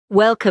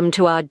Welcome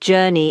to our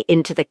journey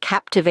into the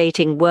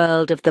captivating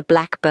world of the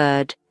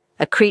blackbird,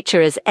 a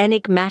creature as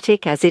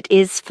enigmatic as it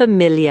is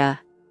familiar.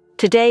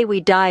 Today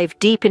we dive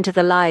deep into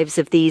the lives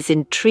of these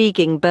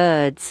intriguing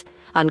birds,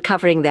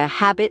 uncovering their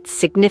habits,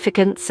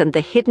 significance, and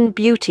the hidden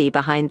beauty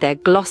behind their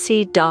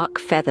glossy, dark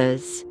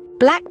feathers.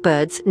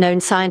 Blackbirds, known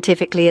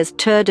scientifically as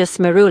Turdus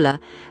merula,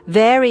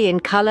 vary in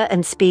color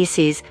and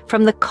species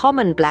from the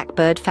common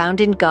blackbird found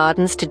in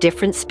gardens to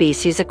different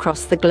species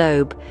across the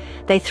globe.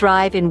 They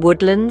thrive in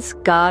woodlands,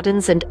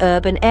 gardens, and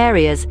urban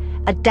areas,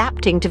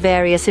 adapting to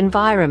various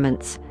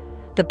environments.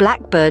 The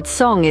blackbird's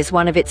song is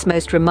one of its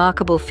most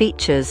remarkable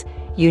features,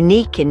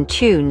 unique in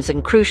tunes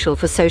and crucial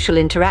for social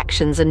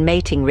interactions and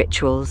mating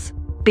rituals.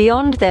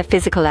 Beyond their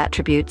physical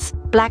attributes,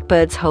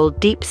 blackbirds hold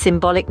deep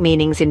symbolic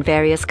meanings in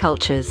various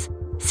cultures,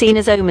 seen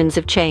as omens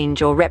of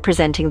change or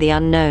representing the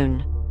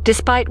unknown.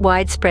 Despite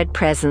widespread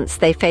presence,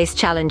 they face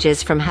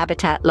challenges from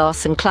habitat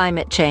loss and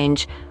climate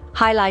change,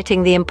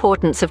 highlighting the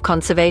importance of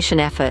conservation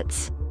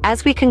efforts.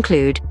 As we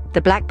conclude,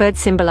 the blackbird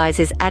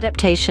symbolizes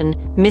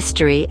adaptation,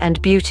 mystery,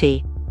 and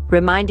beauty,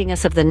 reminding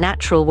us of the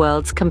natural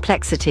world's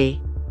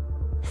complexity.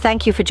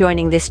 Thank you for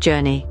joining this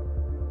journey.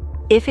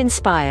 If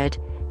inspired,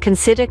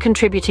 consider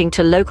contributing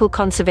to local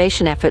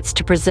conservation efforts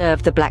to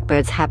preserve the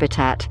blackbird's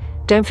habitat.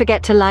 Don't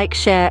forget to like,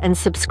 share, and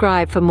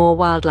subscribe for more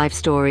wildlife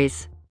stories.